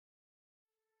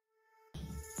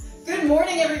Good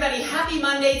morning, everybody. Happy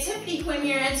Monday. Tiffany Quinn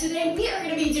here, and today we are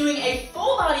going to be doing a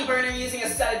full body burner using a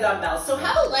set of dumbbells. So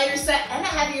have a lighter set and a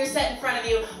heavier set in front of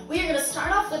you. We are going to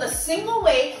start off with a single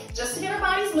weight just to get our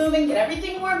bodies moving, get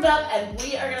everything warmed up, and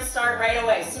we are going to start right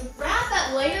away. So grab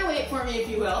that lighter weight for me, if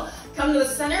you will. Come to the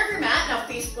center of your mat. Now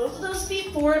face both of those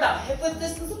feet forward, about hip-width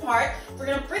distance apart. We're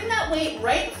going to bring that weight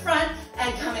right in front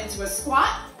and come into a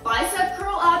squat, bicep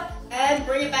curl up, and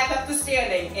bring it back up to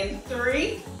standing in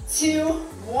 3, 2,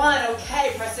 1.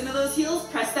 Okay, press into those heels,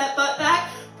 press that butt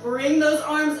back, bring those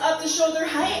arms up to shoulder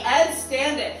height, and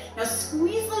stand it. Now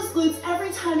squeeze those glutes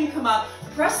every time you come up,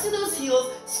 press to those heels,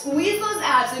 squeeze those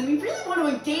abs, and we really want to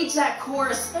engage that core,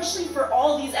 especially for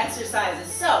all these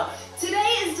exercises. So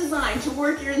today is designed to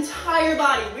work your entire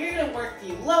body. We're going to work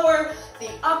the lower,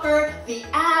 the upper, the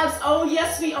abs. Oh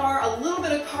yes, we are. A little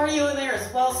bit of cardio in there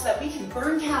as well so that we can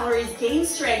burn calories, gain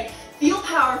strength, feel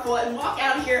powerful, and walk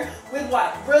out here with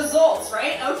what? Results,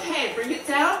 right? Okay, bring it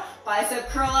down, bicep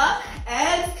curl up,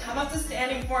 and come up to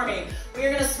standing for me. We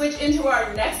are gonna switch into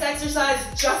our next exercise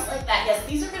just like that. Yes,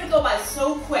 these are gonna go by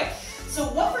so quick. So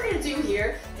what we're gonna do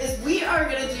here is we are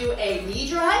gonna do a knee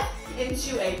drive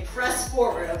into a press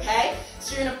forward, okay?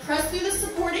 So you're gonna press through the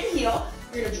supporting heel,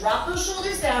 you're gonna drop those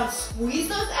shoulders down, squeeze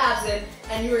those abs in,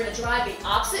 and you're gonna drive the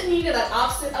opposite knee to that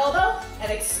opposite elbow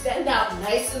and extend out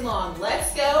nice and long.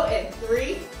 Let's go in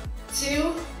 3, 2,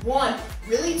 1.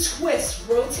 Really twist,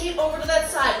 rotate over to that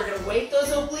side. We're gonna wake those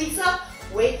obliques up,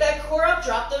 wake that core up,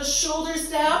 drop those shoulders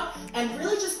down, and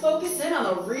really just focus in on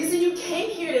the reason you came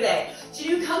here today. Did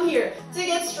you come here to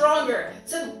get stronger,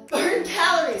 to burn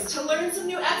calories, to learn some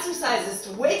new exercises,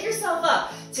 to wake yourself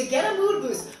up, to get a mood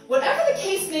boost? Whatever the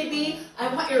case may be,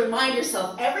 I want you to remind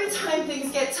yourself every time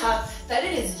things get tough that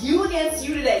it is you against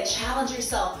you today. Challenge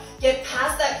yourself. Get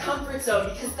past that comfort zone,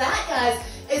 because that, guys,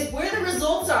 is where the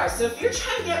results are. So if you're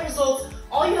trying to get results,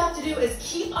 all you have to do is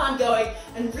keep on going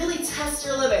and really test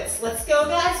your limits. Let's go,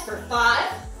 guys, for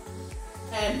 5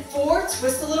 and 4.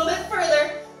 Twist a little bit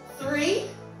further. 3,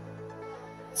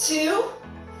 2,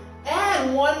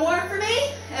 and 1 more for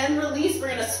me, and release. We're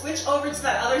gonna switch over to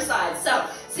that other side. So,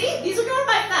 see, these are going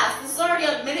by fast. This is already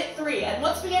on minute 3, and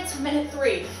once we get to minute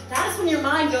 3, that is when your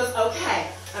mind goes, okay,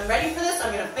 I'm ready for this,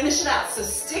 I'm gonna finish it out. So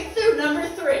stick through number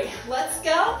 3. Let's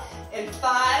go in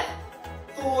 5,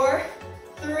 4,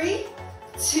 3,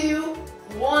 2,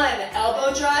 1.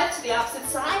 Elbow drive to the opposite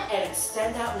side and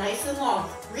extend out nice and long.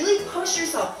 Really push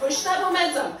yourself, push that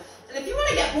momentum. And if you want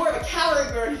to get more of a calorie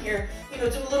burn here, do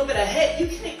a little bit of HIIT, you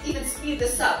can even speed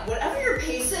this up. Whatever your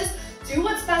pace is, do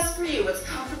what's best for you, what's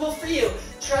comfortable for you.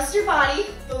 Trust your body,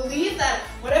 believe that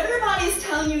whatever your body is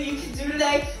telling you you can do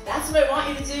today, that's what I want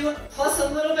you to do, plus a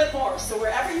little bit more. So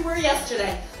wherever you were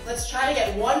yesterday, let's try to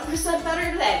get 1%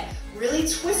 better today. Really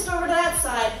twist over to that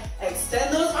side,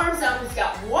 extend those arms out. We've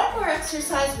got one more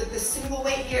exercise with this single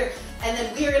weight here, and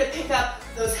then we are gonna pick up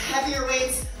those heavier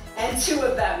weights and 2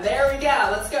 of them. There we go.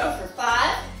 Let's go for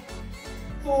 5,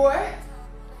 4,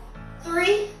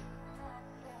 3,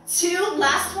 2.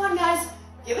 Last one, guys.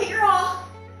 Give it your all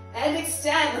and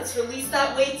extend. Let's release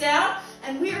that weight down,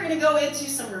 and we are gonna go into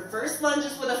some reverse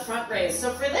lunges with a front raise.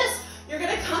 So for this, you're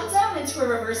gonna come down into a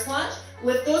reverse lunge,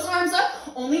 lift those arms up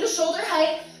only to shoulder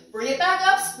height, bring it back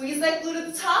up, squeeze that glute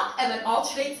at the top, and then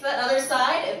alternate to that other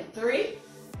side in 3,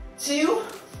 2,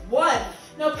 1.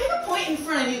 Now pick a point in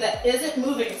front of you that isn't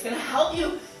moving. It's going to help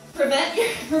you prevent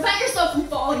yourself from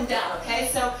falling down, okay?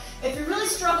 So if you're really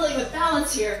struggling with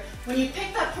balance here, when you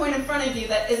pick that point in front of you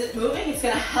that isn't moving, it's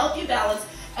going to help you balance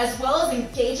as well as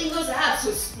engaging those abs.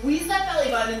 So squeeze that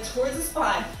belly button towards the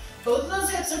spine. Both of those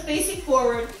hips are facing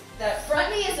forward. That front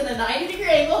knee is in a 90-degree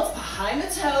angle. It's behind the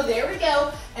toe. There we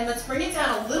go. And let's bring it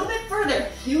down a little bit further.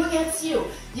 You against you.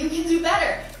 You can do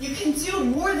better. You can do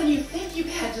more than you think you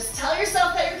can. Just tell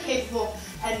yourself that you're capable,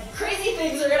 and crazy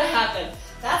things are going to happen.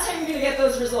 That's how you're going to get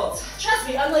those results. Trust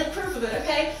me, I'm like proof of it,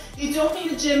 okay? You don't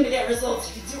need a gym to get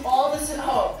results. You can do all this at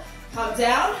home. Come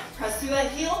down, press through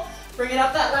that heel, bring it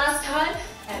up that last time,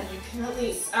 and you can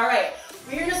release. All right,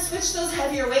 we're going to switch those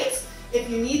heavier weights. If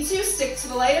you need to, stick to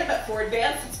the lighter, but for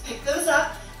advance, let's pick those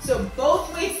up. So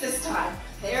both weights this time.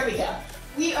 There we go.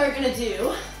 We are gonna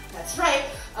do, that's right,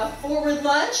 a forward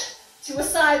lunge to a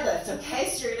side lift, okay?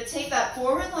 So you're gonna take that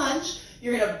forward lunge,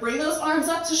 you're gonna bring those arms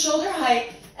up to shoulder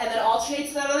height, and then alternate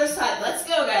to that other side. Let's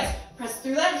go, guys. Press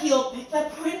through that heel, pick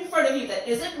that point in front of you that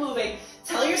isn't moving.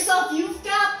 Tell yourself you've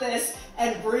got this,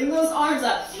 and bring those arms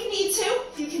up. If you need to,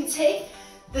 you can take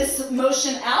this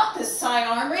motion out, this side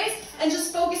arm raise, and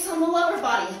just focus on the lower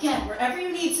body. Again, wherever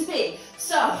you need to be.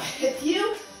 So if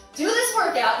you do this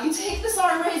workout, you take this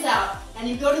arm raise out, and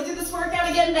you go to do this workout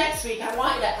again next week, I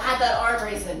want you to add that arm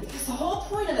raise in, because the whole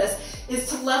point of this is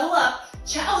to level up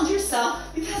challenge yourself,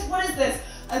 because what is this?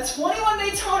 A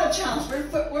 21-day tone-up challenge.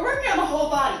 We're working on the whole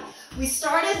body. We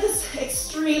started this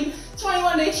extreme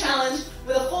 21-day challenge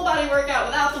with a full body workout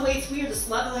without the weights. We are just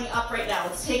leveling up right now.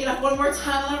 Let's take it up one more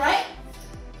time on the right,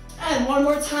 and one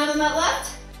more time on that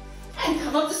left, and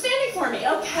come up to standing for me.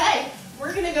 Okay,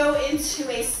 we're gonna go into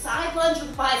a side lunge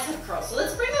with a bicep curl. So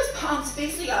let's bring those palms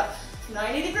facing up,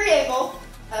 90-degree angle,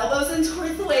 elbows in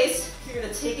towards the waist. You're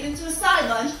gonna take it into a side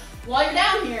lunge. While you're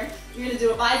down here, you're gonna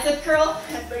do a bicep curl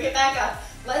and bring it back up.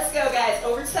 Let's go, guys,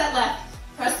 over to that left.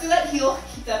 Press through that heel,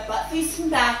 keep that butt facing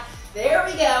back. There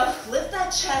we go. Lift that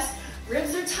chest,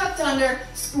 ribs are tucked under,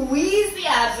 squeeze the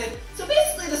abs in. So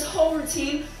basically this whole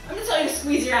routine, I'm gonna tell you to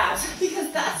squeeze your abs,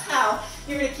 because that's how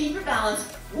you're gonna keep your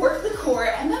balance, work the core,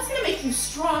 and that's gonna make you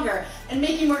stronger and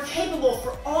make you more capable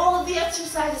for all of the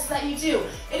exercises that you do.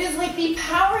 It is like the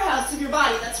powerhouse of your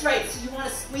body, that's right. So you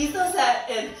wanna squeeze those abs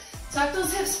in, tuck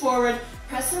those hips forward,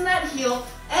 press in that heel,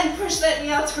 and push that knee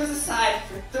out towards the side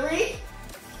for 3.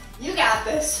 You got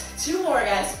this. 2 more,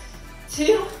 guys.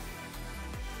 2.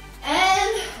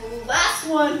 And last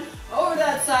one. Over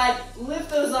that side.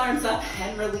 Lift those arms up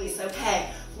and release.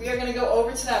 Okay. We are going to go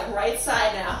over to that right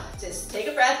side now. Just take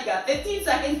a breath. You got 15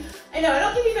 seconds. I know, I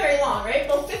don't give you very long, right?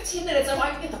 Well, 15 minutes. I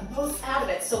want you to get the most out of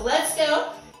it. So let's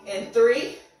go in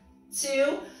 3,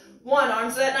 2, 1.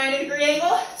 Arms at that 90-degree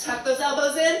angle. Tuck those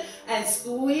elbows in and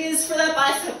squeeze for that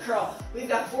bicep curl. We've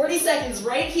got 40 seconds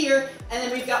right here, and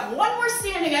then we've got one more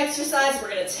standing exercise. We're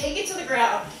gonna take it to the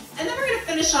ground, and then we're gonna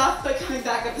finish off by coming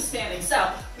back up to standing.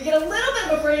 So we get a little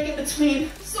bit of a break in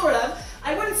between, sort of.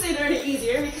 I wouldn't say they're any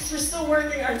easier because we're still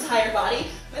working our entire body,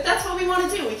 but that's what we wanna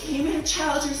do. We came here to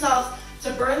challenge ourselves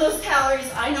to burn those calories.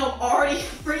 I know I'm already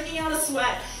breaking out a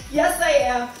sweat. Yes, I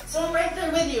am. So I'm right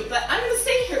there with you, but I'm gonna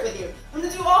stay here with you. I'm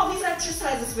gonna do all these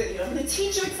exercises with you. I'm gonna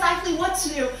teach you exactly what to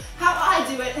do, how I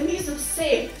do it, and these are the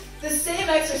same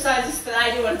exercises that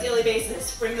I do on a daily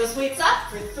basis. Bring those weights up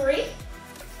for 3,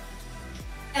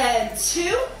 and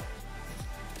 2,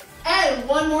 and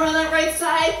one more on that right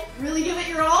side. Really give it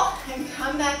your all, and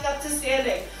come back up to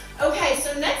standing. Okay,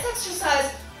 so next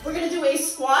exercise, we're gonna do a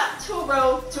squat to a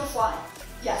row to a fly.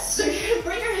 Yes, so you're gonna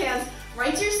bring your hands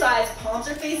right to your sides, palms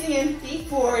are facing in, feet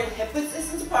forward, hip width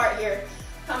distance apart here.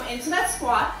 Come into that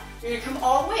squat. You're gonna come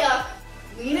all the way up,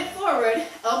 lean it forward,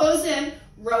 elbows in,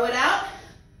 row it out,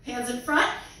 hands in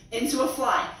front, into a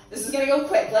fly. This is gonna go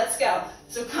quick, let's go.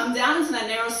 So come down into that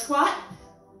narrow squat,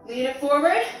 lean it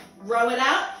forward, row it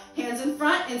out, hands in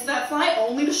front, into that fly,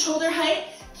 only to shoulder height.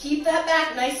 Keep that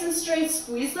back nice and straight,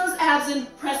 squeeze those abs in,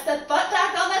 press that butt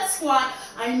back on that squat.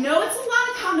 I know it's a lot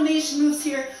of combination moves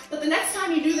here, but the next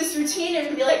time you do this routine, you're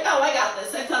gonna be like, oh, I got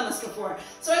this, I've done this before.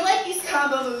 So I like these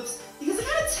combo moves because it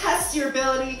kind of tests your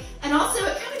ability, and also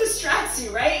it kind of distracts you,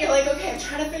 right? You're like, okay, I'm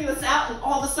trying to figure this out, and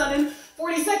all of a sudden,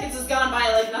 40 seconds has gone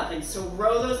by like nothing. So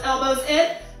row those elbows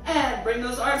in, and bring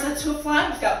those arms up to a fly.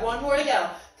 We've got one more to go.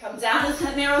 Come down into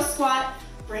that narrow squat,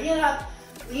 bring it up,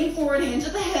 lean forward, hinge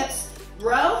at the hips,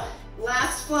 row,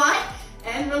 last fly,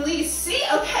 and release. See?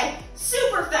 Okay,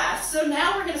 super fast. So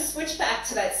now we're gonna switch back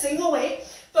to that single weight,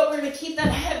 but we're gonna keep that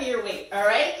heavier weight, all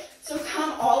right? So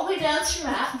come all the way down to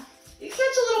your mat. You catch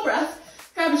a little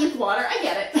breath, grab a drink of water, I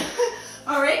get it.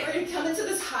 All right, we're gonna come into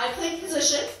this high plank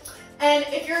position. And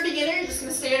if you're a beginner, you're just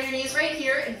gonna stay on your knees right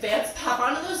here, advance, pop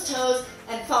onto those toes,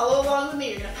 and follow along with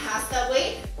me. You're gonna pass that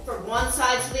weight from one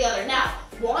side to the other. Now,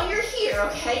 while you're here,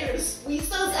 okay, you're gonna squeeze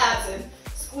those abs in,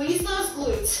 squeeze those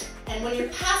glutes, and when you're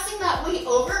passing that weight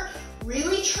over,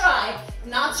 really try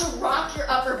not to rock your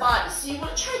upper body. So you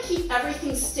want to try to keep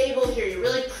everything stable here. You're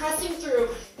really pressing through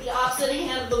the opposite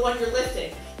hand of the one you're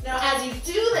lifting. Now as you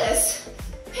do this,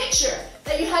 picture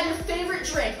that you have your favorite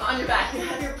drink on your back. You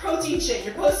have your protein shake,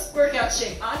 your post-workout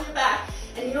shake on your back,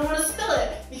 and you don't want to spill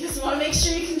it because you want to make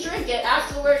sure you can drink it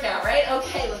after the workout, right?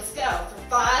 Okay, let's go. For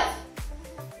 5,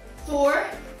 4,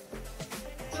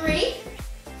 3,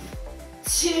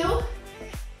 2,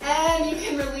 and you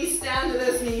can release down to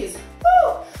those knees.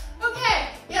 Woo! Okay,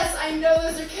 yes, I know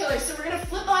those are killers. So we're gonna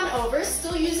flip on over,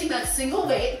 still using that single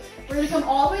weight. We're gonna come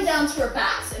all the way down to our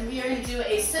backs, and we are gonna do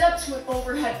a sit-up to an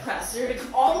overhead press. So you're gonna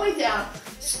come all the way down,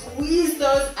 squeeze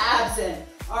those abs in.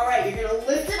 All right, you're gonna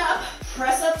lift it up,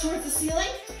 press up towards the ceiling,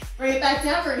 bring it back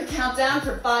down. We're gonna count down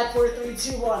for 5, 4, 3,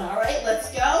 2, 1. All right,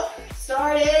 let's go.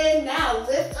 Starting now,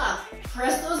 lift up.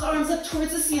 Press those arms up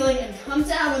towards the ceiling and come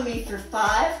down with me for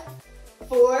 5,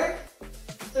 4,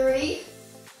 3,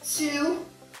 2,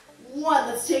 1.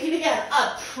 Let's take it again.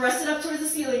 Up, press it up towards the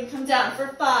ceiling. Come down for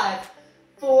 5,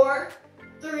 4,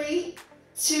 3,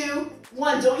 2,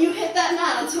 1. Don't you hit that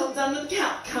mat until I'm done with the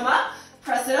count. Come up,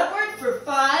 press it upward for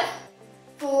 5,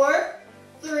 4,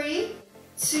 3,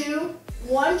 2,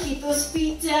 1. Keep those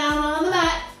feet down on the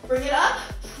mat. Bring it up,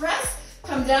 press,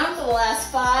 come down for the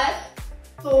last 5,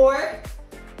 4,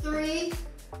 3,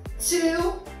 2,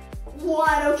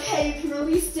 1. Okay, you can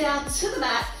release down to the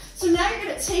mat. So now you're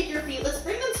gonna take your feet, let's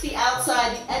bring them to the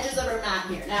outside, the edges of our mat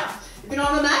here. Now, if you're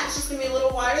on the mat, it's just gonna be a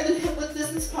little wider than hip width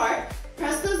distance apart.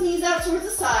 Press those knees out towards the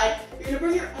side. You're gonna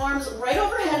bring your arms right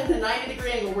overhead in a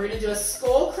 90-degree angle. We're gonna do a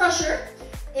skull crusher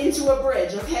into a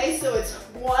bridge, okay? So it's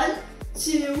 1,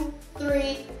 2,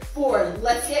 3, 4.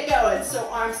 Let's get going. So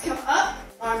arms come up,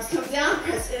 arms come down,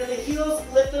 press into the heels,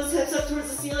 lift those hips up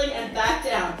towards the ceiling and back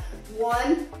down.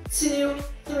 1, 2,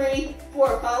 3,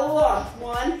 4. Follow along.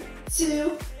 1,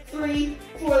 2, 3,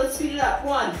 4. Let's speed it up.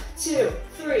 1, 2,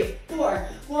 3, 4.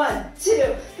 1,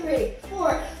 2, 3,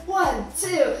 4. 1,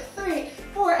 2, 3,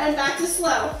 4. And back to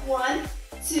slow. 1,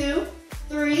 2,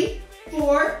 3,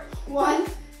 4. 1,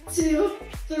 2,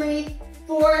 3,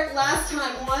 4. Last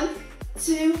time. 1,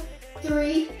 2,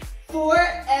 3, 4.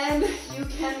 And you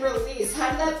can release.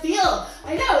 How did that feel?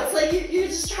 I know, it's like you're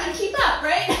just trying to keep up,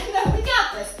 right? No, we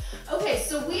got this. Okay,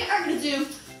 so we are going to do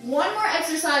one more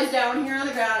exercise down here on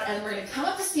the ground, and we're going to come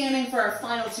up to standing for our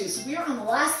final 2. So we are on the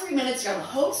last 3 minutes. You're on the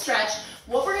home stretch.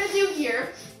 What we're going to do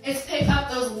here is pick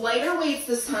up those lighter weights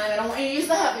this time. I don't want you to use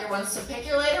the heavier ones, so pick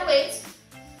your lighter weights.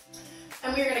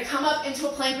 And we're going to come up into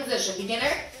a plank position.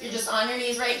 Beginner, you're just on your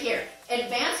knees right here.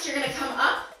 Advanced, you're going to come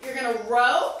up, you're going to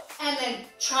row, and then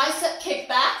tricep kick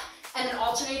back, and then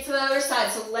alternate to the other side.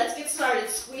 So let's get started.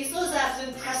 Squeeze those abs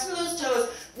in, press through those toes,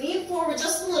 lean forward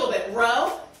just a little bit.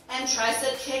 Row and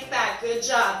tricep kick back. Good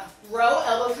job. Row,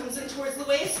 elbow comes in towards the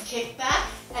waist, kick back,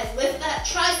 and lift that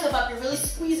tricep up. You're really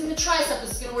squeezing the tricep.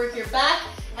 This is going to work your back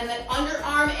and then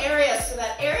underarm area. So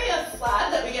that area of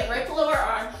flab that we get right below our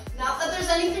arm, not that there's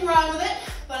anything wrong with it,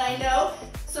 but I know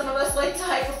some of us like to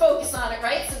hyper-focus on it,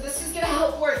 right? So this is going to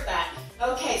help work that.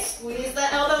 Okay, squeeze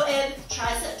that elbow in,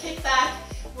 tricep kick back.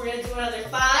 We're going to do another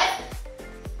 5,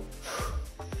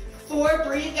 4,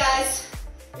 breathe guys.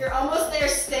 You're almost there,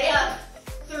 stay up.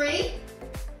 3,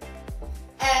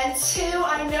 and 2,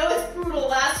 I know it's brutal,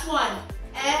 last one,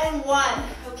 and 1.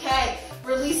 Okay,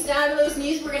 release down to those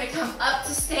knees, we're going to come up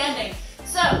to standing.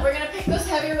 So, we're going to pick those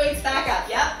heavier weights back up.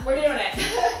 Yep, we're doing it.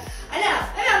 I know,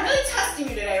 I'm really testing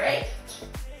you today, right?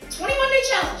 21-day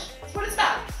challenge, that's what it's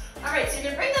about. All right, so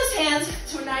you're going to bring those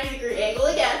hands to a 90-degree angle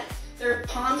again. Their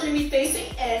palms are going to be facing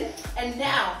in, and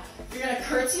now you're going to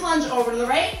curtsy lunge over to the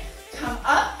right, come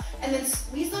up, and then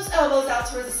squeeze those elbows out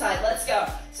towards the side. Let's go.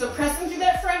 So pressing through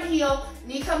that front heel,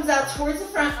 knee comes out towards the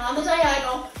front on the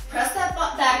diagonal, press that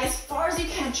butt back as far as you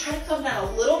can, try to come down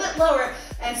a little bit lower,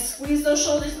 and squeeze those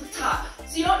shoulders to the top.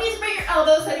 So you don't need to bring your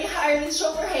elbows any higher than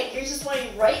shoulder height, you're just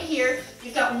wanting right here.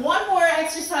 You've got one more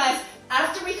exercise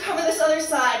after we cover this other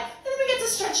side, then we get to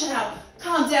stretch it out.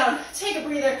 Calm down, take a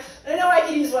breather. I know I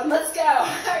can use one, let's go.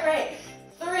 All right,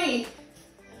 3,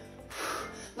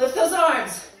 lift those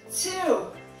arms, 2,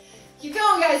 keep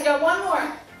going guys, got one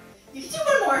more. You can do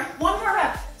one more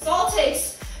rep, that's all it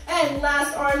takes. And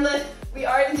last arm lift, we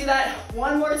are gonna do that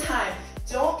one more time.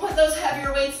 Don't put those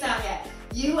heavier weights down yet.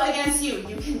 You against you,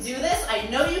 you can do this, I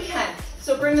know you can.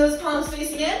 So bring those palms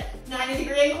facing in,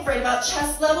 90-degree angle, right about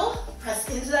chest level. Press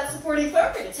into that supporting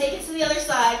foot, we're gonna take it to the other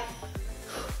side.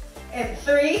 And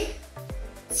 3,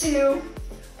 2,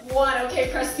 1. Okay,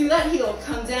 press through that heel,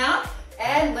 come down,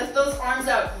 and lift those arms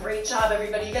out. Great job,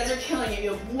 everybody. You guys are killing it.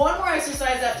 You have one more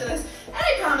exercise after this, and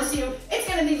I promise you, it's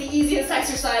gonna be the easiest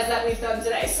exercise that we've done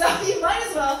today. So you might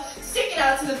as well stick it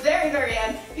out to the very, very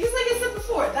end, because like I said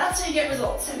before, that's how you get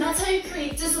results, and that's how you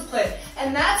create discipline,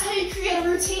 and that's how you create a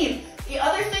routine. The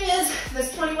other thing is,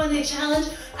 this 21-day challenge,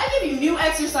 I give you new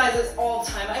exercises all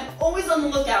the time. I'm always on the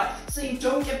lookout so you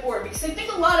don't get bored, because I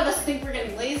think a lot of us think we're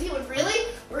getting lazy when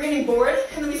really we're getting bored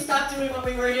and then we stop doing what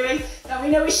we were doing that we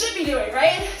know we should be doing,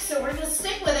 right? So we're going to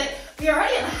stick with it. We are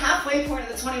already at the halfway point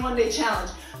of the 21-day challenge,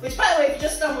 which by the way, if you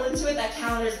just stumbled into it, that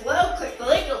calendar's below. Click the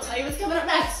link, it'll tell you what's coming up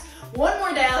next. One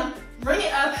more down, bring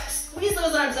it up, squeeze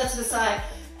those arms out to the side,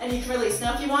 and you can release.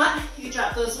 Now if you want, you can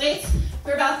drop those weights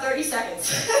for about 30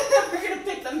 seconds. We're gonna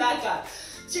pick them back up.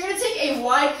 So you're gonna take a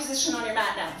wide position on your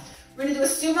mat now. We're gonna do a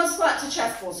sumo squat to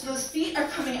chest pull. So those feet are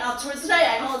coming out towards the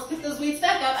diagonal. Let's pick those weights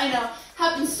back up. I know,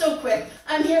 happens so quick.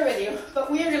 I'm here with you.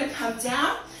 But we are gonna come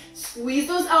down, squeeze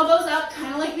those elbows up,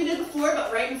 kind of like we did before,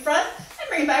 but right in front, and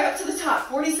bring it back up to the top.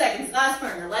 40 seconds, last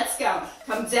burner, let's go.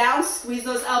 Come down, squeeze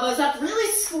those elbows up,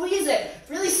 really squeeze it.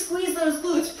 Really squeeze those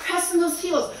glutes, press in those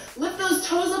heels, lift those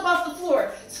toes up off the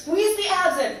floor, squeeze the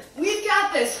abs in. We've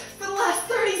got this for the last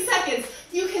 30 seconds.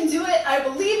 You can do it, I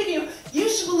believe in you, you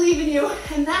should believe in you,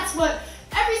 and that's what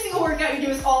every single workout you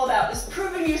do is all about, is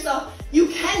proving to yourself you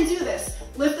can do this.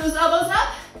 Lift those elbows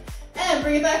up, and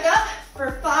bring it back up.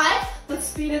 for 5. Let's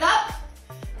speed it up.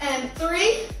 And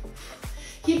 3.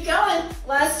 Keep going.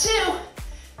 Last 2.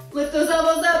 Lift those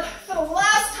elbows up for the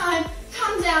last time.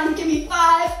 Come down. Give me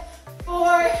 5,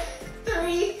 4,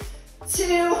 3,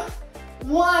 2,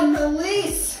 1.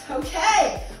 Release.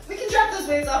 Okay. We can drop those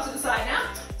weights off to the side now.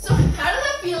 So how did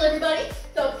that feel, everybody?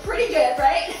 Felt pretty good,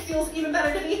 right? It feels even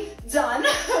better to be done.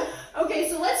 Okay,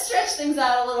 so let's stretch things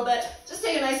out a little bit. Just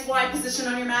take a nice wide position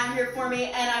on your mat here for me,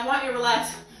 and I want you to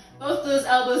relax both those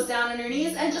elbows down on your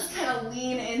knees and just kind of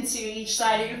lean into each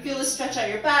side. You're gonna feel this stretch out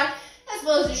your back as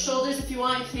well as your shoulders. If you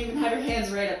want, you can even have your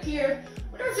hands right up here.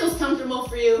 Whatever feels comfortable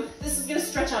for you. This is gonna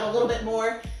stretch out a little bit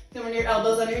more than when your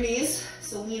elbows on your knees.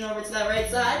 So lean over to that right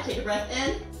side, take a breath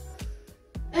in,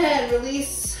 and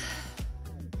release.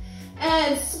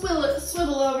 And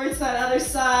swivel over to that other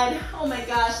side. Oh my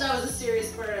gosh, that was a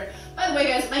serious burner. By the way,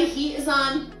 guys, my heat is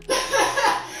on.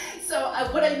 So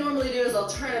what I normally do is I'll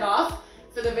turn it off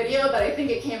for the video, but I think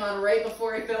it came on right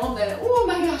before I filmed, and oh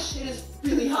my gosh, it is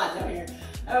really hot down here.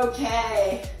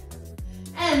 Okay.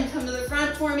 And come to the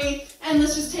front for me, and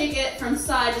let's just take it from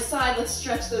side to side. Let's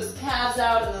stretch those calves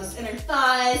out and those inner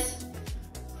thighs.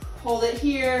 Hold it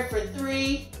here for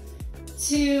 3,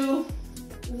 2,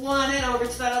 1, and over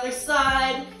to that other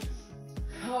side.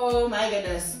 Oh my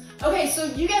goodness. Okay, so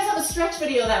you guys have a stretch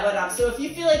video that went up. So if you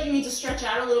feel like you need to stretch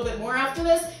out a little bit more after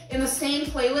this, in the same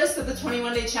playlist of the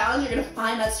 21-day challenge, you're gonna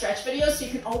find that stretch video, so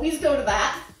you can always go to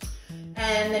that.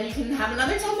 And then you can have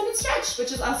another 10-minute stretch,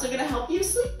 which is also gonna help you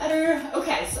sleep better.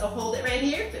 Okay, so hold it right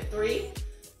here for 3,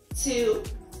 2,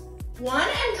 1,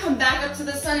 and come back up to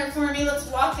the center for me. Let's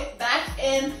walk it back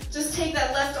in. Just take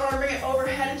that left arm, bring it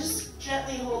overhead, and just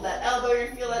gently hold that elbow. You're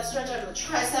gonna feel that stretch out of the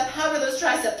tricep. How are those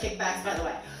tricep kickbacks, by the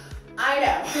way? I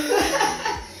know.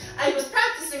 I was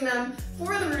practicing them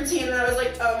for the routine, and I was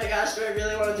like, oh my gosh, do I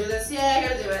really want to do this? Yeah, I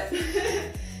gotta do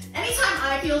it. Anytime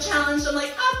I feel challenged, I'm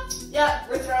like, oh, yeah,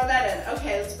 we're throwing that in.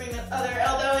 Okay, let's bring the other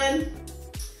elbow in.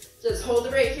 Just hold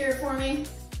it right here for me.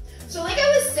 So like I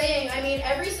was saying, I mean,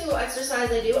 every single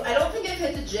exercise I do, I don't think I've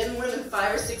hit the gym more than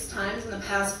 5 or 6 times in the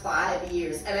past 5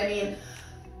 years. And I mean,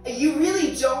 you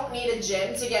really don't need a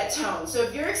gym to get toned. So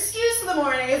if your excuse in the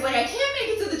morning is like, I can't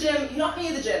make it to the gym, you don't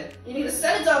need the gym. You need a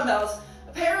set of dumbbells,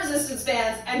 a pair of resistance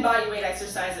bands, and body weight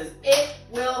exercises. It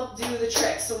will do the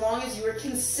trick, so long as you are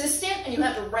consistent and you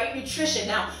have the right nutrition.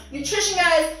 Now, nutrition,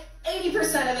 guys,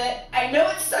 80% of it, I know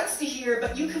it sucks to hear,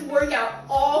 but you can work out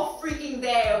all freaking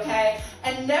day, okay?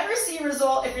 And never see a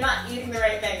result if you're not eating the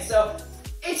right thing. So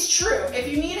it's true. If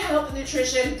you need help with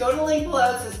nutrition, go to the link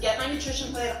below. It says get my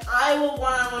nutrition plan. I will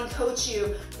one-on-one coach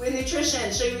you with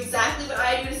nutrition, show you exactly what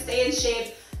I do to stay in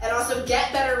shape and also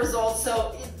get better results.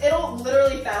 So it'll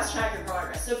literally fast track your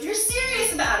progress. So if you're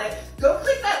serious about it, go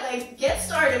click that link, get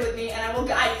started with me, and I will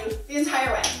guide you the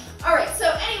entire way. All right,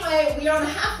 so anyway, we are on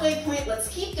the halfway point. Let's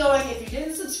keep going. If you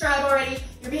didn't subscribe already,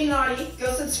 you're being naughty,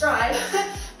 go subscribe.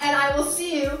 And I will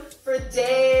see you for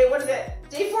day 14.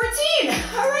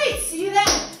 All right, see you then.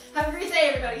 Have a great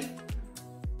day, everybody.